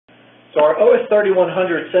So our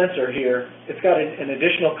OS3100 sensor here, it's got an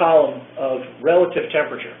additional column of relative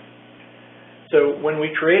temperature. So when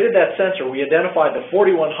we created that sensor, we identified the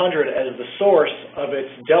 4100 as the source of its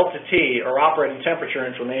delta T, or operating temperature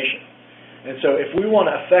information. And so if we want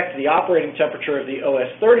to affect the operating temperature of the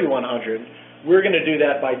OS3100, we're going to do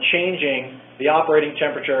that by changing the operating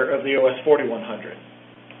temperature of the OS4100.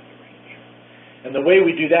 And the way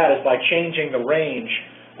we do that is by changing the range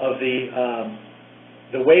of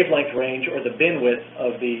the wavelength range, or the bin width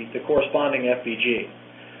of the corresponding FPG.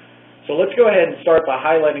 So let's go ahead and start by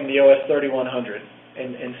highlighting the OS3100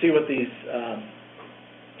 and see what these,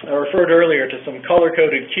 I referred earlier to some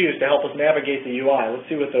color-coded cues to help us navigate the UI. Let's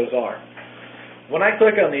see what those are. When I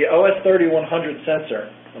click on the OS3100 sensor,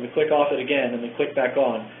 let me click off it again and then click back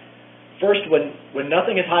on. First, when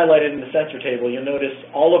nothing is highlighted in the sensor table, you'll notice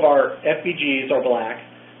all of our FPGs are black,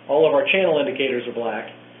 all of our channel indicators are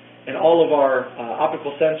black, and all of our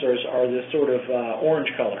optical sensors are this sort of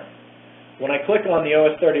orange color. When I click on the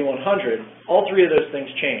OS3100, all three of those things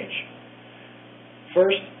change.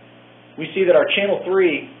 First, we see that our channel 3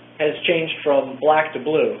 has changed from black to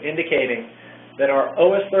blue, indicating that our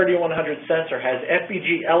OS3100 sensor has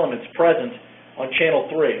FPG elements present on channel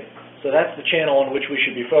 3. So that's the channel on which we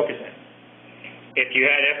should be focusing. If you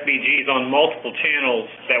had FPGs on multiple channels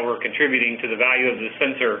that were contributing to the value of the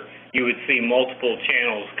sensor, you would see multiple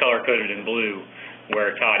channels color-coded in blue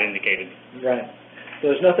where Todd indicated. Right. So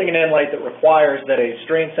there's nothing in nLight that requires that a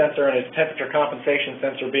strain sensor and a temperature compensation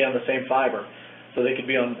sensor be on the same fiber. So they could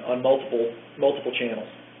be on multiple channels.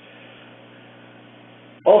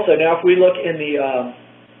 Also, now if we look in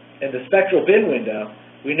the spectral bin window,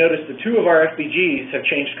 we notice that two of our FPGs have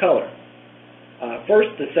changed color. First,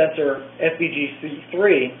 the sensor FPG-C3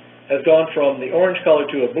 has gone from the orange color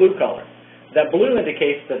to a blue color. That blue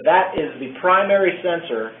indicates that that is the primary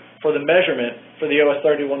sensor for the measurement for the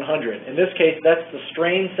OS3100. In this case, that's the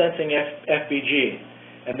strain sensing FPG,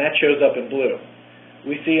 and that shows up in blue.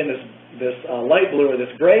 We see in this light blue, or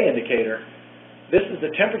this gray indicator, this is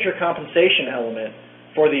the temperature compensation element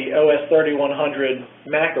for the OS3100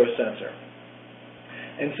 macro sensor.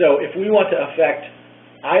 And so if we want to affect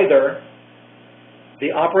either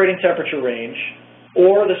the operating temperature range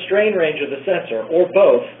or the strain range of the sensor, or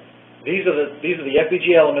both, these are the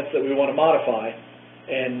FPG elements that we want to modify,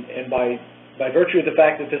 and by virtue of the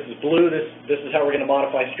fact that this is blue, this is how we're going to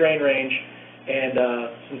modify strain range, and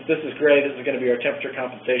since this is gray, this is going to be our temperature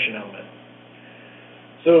compensation element.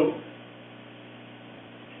 So,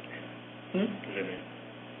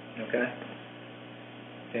 okay,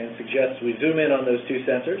 and suggests we zoom in on those two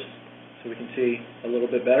sensors so we can see a little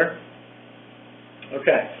bit better.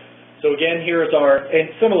 Okay, so again, here's our, and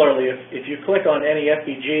similarly, if you click on any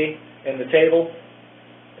FPG in the table,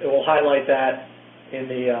 it will highlight that in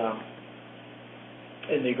the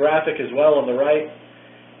graphic as well on the right.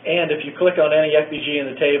 And if you click on any FPG in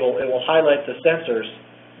the table, it will highlight the sensors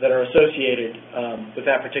that are associated with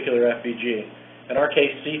that particular FPG. In our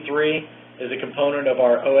case, C3 is a component of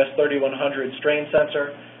our OS3100 strain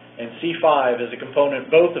sensor, and C5 is a component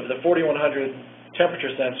both of the 4100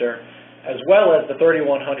 temperature sensor as well as the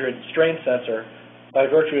 3100 strain sensor, by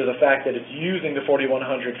virtue of the fact that it's using the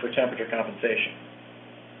 4100 for temperature compensation.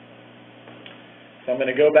 So I'm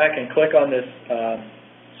going to go back and click on this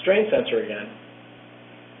strain sensor again.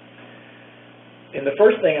 And the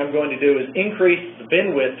first thing I'm going to do is increase the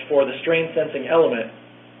bin width for the strain sensing element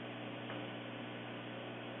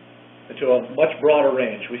to a much broader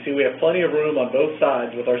range. We see we have plenty of room on both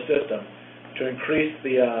sides with our system to increase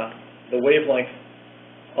the wavelength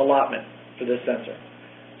allotment for this sensor.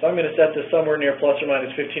 So I'm going to set this somewhere near plus or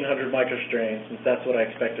minus 1500 microstrain, since that's what I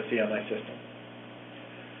expect to see on my system.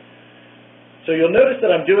 So you'll notice that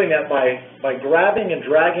I'm doing that by grabbing and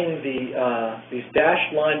dragging these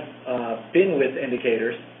dashed line bin width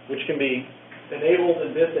indicators, which can be enabled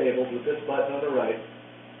and disabled with this button on the right.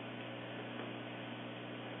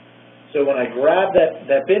 So when I grab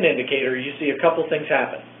that bin indicator, you see a couple things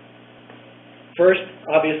happen. First,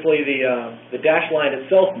 obviously, the dash line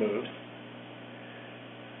itself moves.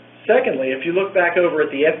 Secondly, if you look back over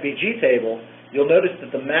at the FPG table, you'll notice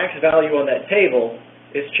that the max value on that table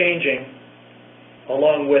is changing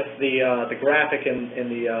along with the graphic in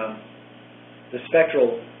the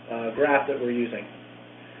spectral graph that we're using.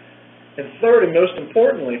 And third, and most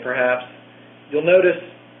importantly, perhaps, you'll notice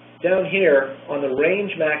down here on the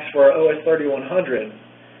range max for our OS3100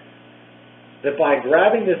 that by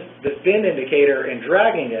grabbing this bin indicator and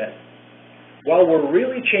dragging it, while we're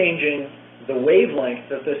really changing the wavelength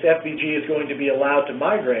that this FPG is going to be allowed to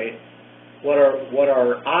migrate, what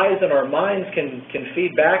our eyes and our minds can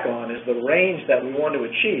feed back on is the range that we want to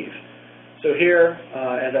achieve. So here,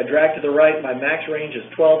 as I drag to the right, my max range is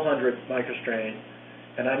 1200 microstrain,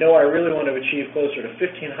 and I know I really want to achieve closer to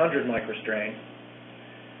 1500 microstrain,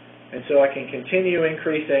 and so I can continue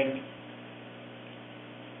increasing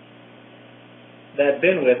that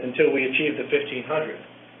bin width until we achieve the 1500.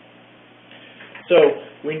 So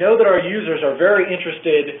we know that our users are very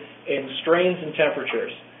interested in strains and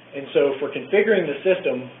temperatures, and so for configuring the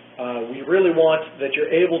system, we really want that you're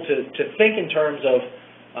able to think in terms of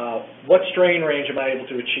what strain range am I able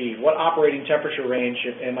to achieve, what operating temperature range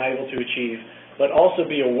am I able to achieve, but also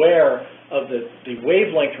be aware of the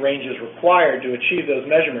wavelength ranges required to achieve those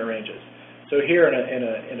measurement ranges. So here in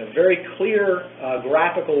a very clear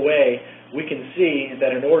graphical way, we can see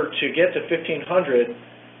that in order to get to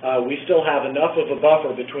 1500, we still have enough of a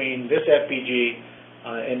buffer between this FPG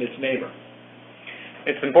and its neighbor.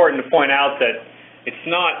 It's important to point out that it's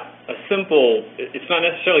not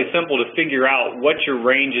necessarily simple to figure out what your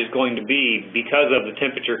range is going to be because of the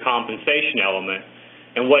temperature compensation element.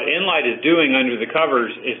 And what Enlight is doing under the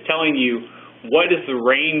covers is telling you what is the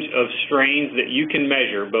range of strains that you can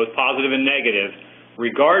measure, both positive and negative,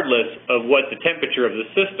 regardless of what the temperature of the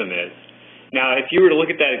system is. Now, if you were to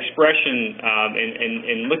look at that expression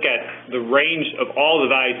and look at the range of all the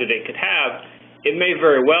values that it could have, it may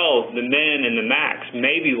very well, the min and the max,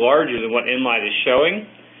 may be larger than what Enlight is showing,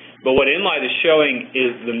 but what Enlight is showing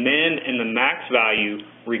is the min and the max value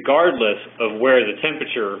regardless of where the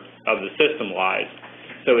temperature of the system lies.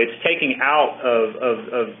 So it's taking out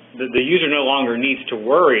the user no longer needs to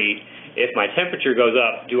worry if my temperature goes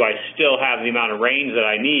up, do I still have the amount of range that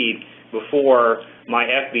I need before my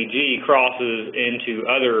FPG crosses into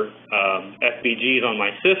other FPGs on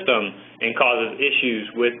my system and causes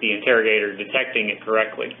issues with the interrogator detecting it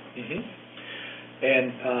correctly.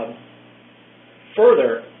 And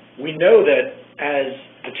further, we know that as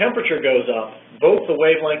the temperature goes up, both the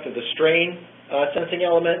wavelength of the strain sensing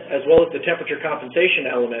element as well as the temperature compensation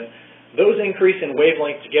element, those increase in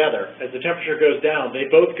wavelength together. As the temperature goes down,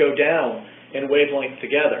 they both go down in wavelength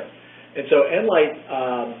together. And so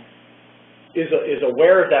Enlight is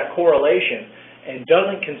aware of that correlation and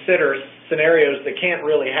doesn't consider scenarios that can't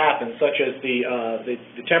really happen, such as the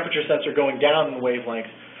temperature sensor going down in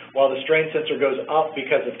wavelength while the strain sensor goes up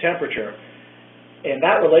because of temperature. And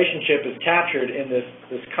that relationship is captured in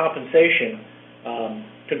this compensation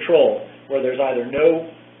control, where there's either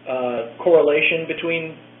no correlation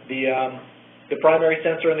between the primary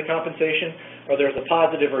sensor and the compensation, or there's a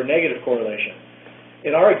positive or negative correlation.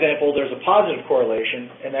 In our example, there's a positive correlation,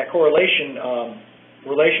 and that correlation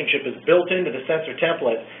relationship is built into the sensor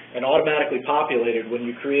template and automatically populated when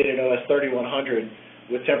you create an OS 3100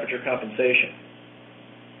 with temperature compensation.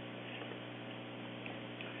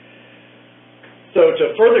 So to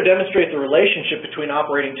further demonstrate the relationship between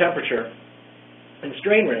operating temperature and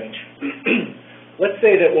strain range, let's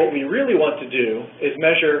say that what we really want to do is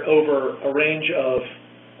measure over a range of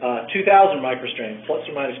 2,000 microstrain, plus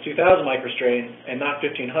or minus 2,000 microstrain, and not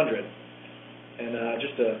 1,500. And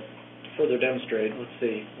just to further demonstrate, let's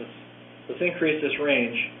see, let's increase this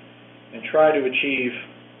range and try to achieve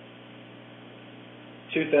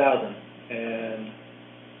 2,000. And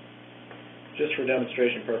just for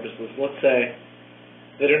demonstration purposes, let's say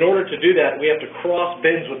that in order to do that, we have to cross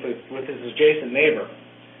bins with his adjacent neighbor.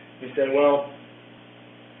 He said, well,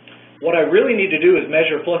 what I really need to do is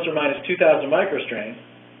measure plus or minus 2,000 microstrain.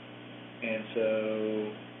 And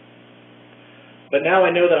so, but now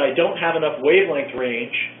I know that I don't have enough wavelength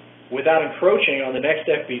range without encroaching on the next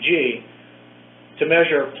FPG to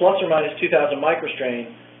measure plus or minus 2,000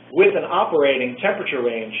 microstrain with an operating temperature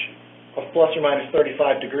range of plus or minus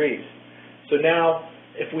 35 degrees. So now,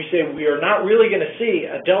 if we say we are not really going to see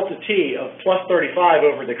a delta T of plus 35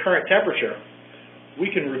 over the current temperature,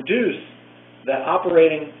 we can reduce that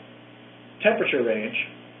operating temperature range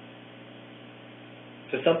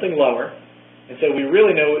to something lower, and so we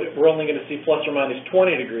really know we're only going to see plus or minus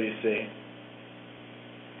 20 degrees C.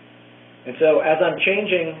 And so as I'm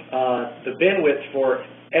changing the bin width for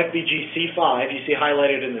FPG C5, you see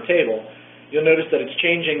highlighted in the table, you'll notice that it's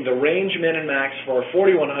changing the range min and max for a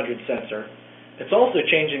 4100 sensor. It's also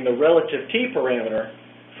changing the relative T parameter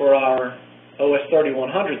for our OS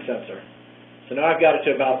 3100 sensor. So now I've got it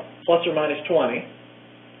to about plus or minus 20,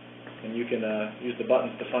 and you can use the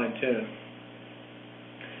buttons to fine tune.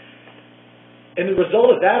 And the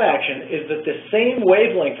result of that action is that the same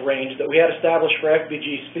wavelength range that we had established for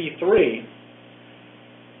FPG C3,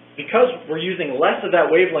 because we're using less of that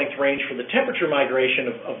wavelength range for the temperature migration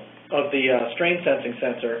of the strain sensing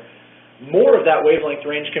sensor, more of that wavelength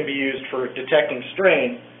range can be used for detecting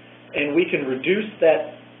strain, and we can reduce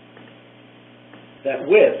that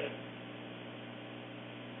width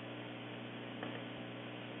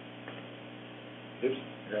oops,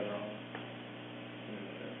 I got it wrong.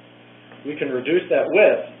 We can reduce that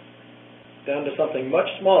width down to something much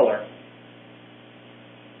smaller,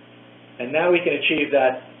 and now we can achieve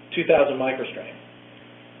that 2,000 microstrain.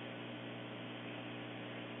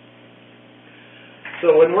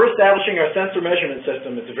 So when we're establishing our sensor measurement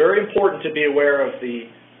system, it's very important to be aware of the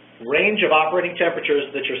range of operating temperatures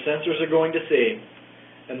that your sensors are going to see,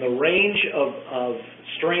 and the range of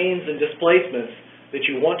strains and displacements that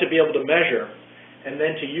you want to be able to measure, and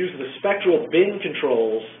then to use the spectral bin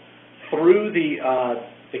controls through the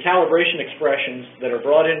calibration expressions that are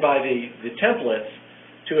brought in by the templates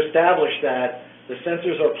to establish that the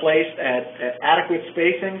sensors are placed at adequate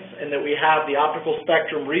spacings and that we have the optical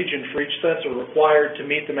spectrum region for each sensor required to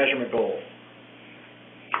meet the measurement goals.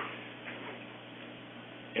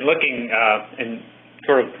 And looking, and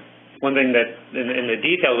sort of one thing that in the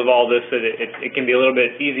details of all this that it can be a little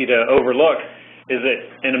bit easy to overlook is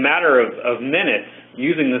that in a matter of minutes,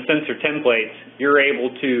 using the sensor templates, you're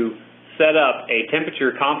able to set up a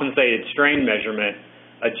temperature compensated strain measurement,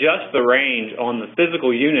 adjust the range on the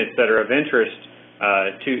physical units that are of interest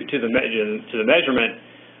to the measurement,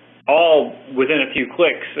 all within a few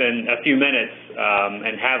clicks and a few minutes,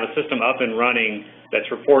 and have a system up and running that's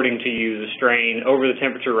reporting to you the strain over the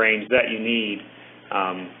temperature range that you need.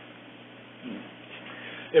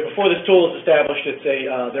 Before this tool was established,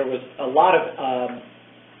 there was a lot of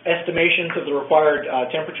estimations of the required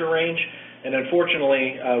temperature range, and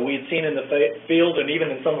unfortunately, we had seen in the field and even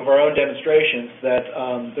in some of our own demonstrations that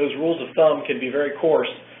those rules of thumb can be very coarse,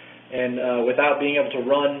 and without being able to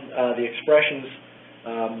run the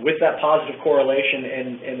expressions with that positive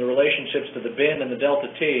correlation and the relationships to the bin and the delta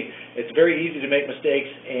T, it's very easy to make mistakes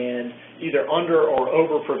and either under or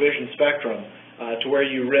over provision spectrum to where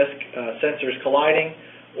you risk sensors colliding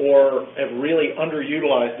or have really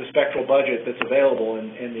underutilized the spectral budget that's available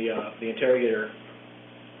in the Interrogator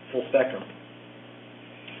full spectrum.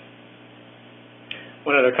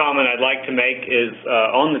 One other comment I'd like to make is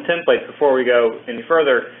on the templates before we go any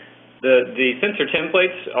further. The sensor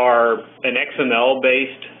templates are an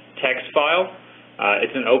XML-based text file.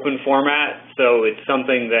 It's an open format, so it's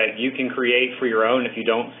something that you can create for your own if you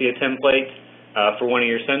don't see a template for one of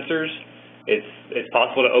your sensors. It's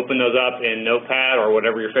possible to open those up in Notepad or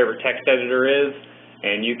whatever your favorite text editor is,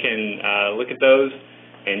 and you can look at those,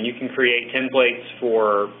 and you can create templates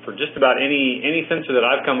for just about any sensor that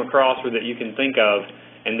I've come across or that you can think of.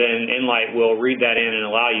 And then Nlight will read that in and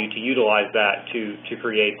allow you to utilize that to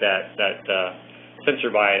create that sensor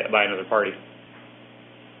by another party.